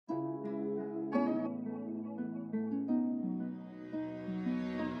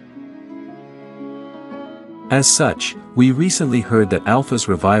As such, we recently heard that Alfa's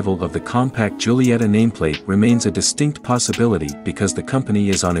revival of the compact Giulietta nameplate remains a distinct possibility because the company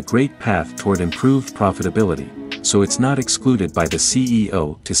is on a great path toward improved profitability, so it's not excluded by the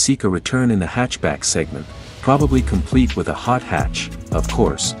CEO to seek a return in the hatchback segment, probably complete with a hot hatch. Of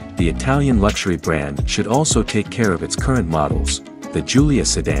course, the Italian luxury brand should also take care of its current models, the Giulia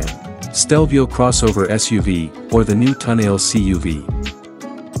sedan, Stelvio crossover SUV, or the new Tonale CUV.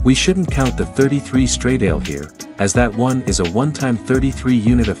 We shouldn't count the 33 Stradale here, as that one is a one-time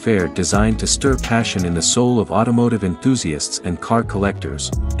 33-unit affair designed to stir passion in the soul of automotive enthusiasts and car collectors.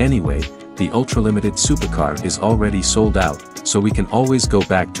 Anyway, the ultra-limited supercar is already sold out, so we can always go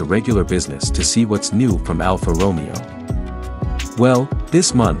back to regular business to see what's new from Alfa Romeo. Well,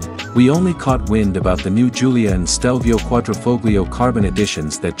 this month, we only caught wind about the new Giulia and Stelvio Quadrifoglio carbon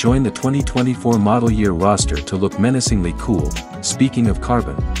editions that join the 2024 model year roster to look menacingly cool. Speaking of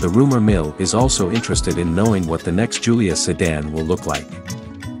carbon, the rumor mill is also interested in knowing what the next Giulia sedan will look like.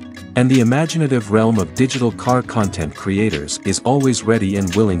 And the imaginative realm of digital car content creators is always ready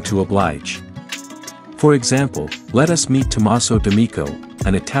and willing to oblige. For example, let us meet Tommaso D'Amico,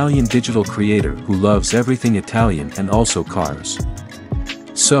 an Italian digital creator who loves everything Italian and also cars.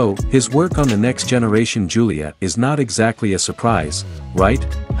 So, his work on the next generation Giulia is not exactly a surprise, right?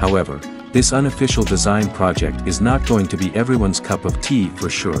 However, this unofficial design project is not going to be everyone's cup of tea for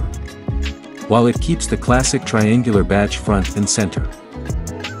sure. While it keeps the classic triangular badge front and center,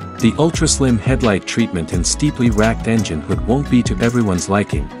 the ultra-slim headlight treatment and steeply racked engine hood won't be to everyone's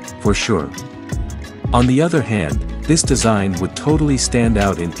liking, for sure. On the other hand, this design would totally stand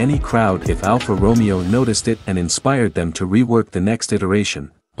out in any crowd if Alfa Romeo noticed it and inspired them to rework the next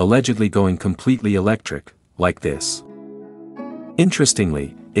iteration, allegedly going completely electric, like this.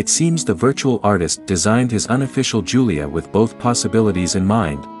 Interestingly, it seems the virtual artist designed his unofficial Giulia with both possibilities in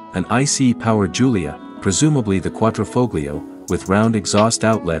mind, an IC-powered Giulia, presumably the Quadrifoglio, with round exhaust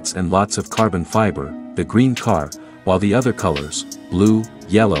outlets and lots of carbon fiber, the green car, while the other colors, blue,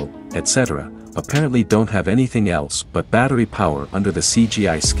 yellow, etc., apparently don't have anything else but battery power under the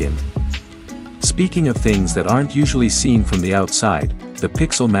CGI skin. Speaking of things that aren't usually seen from the outside, the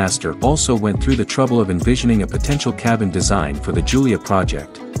Pixel Master also went through the trouble of envisioning a potential cabin design for the Giulia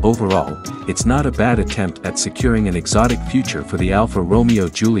project. Overall, it's not a bad attempt at securing an exotic future for the Alfa Romeo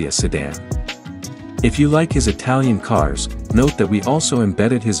Giulia sedan. If you like his Italian cars, note that we also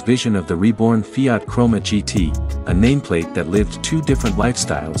embedded his vision of the reborn Fiat Croma GT, a nameplate that lived two different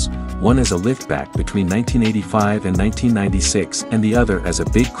lifestyles, one as a liftback between 1985 and 1996 and the other as a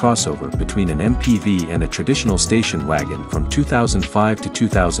big crossover between an MPV and a traditional station wagon from 2005 to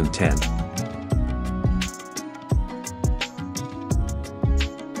 2010.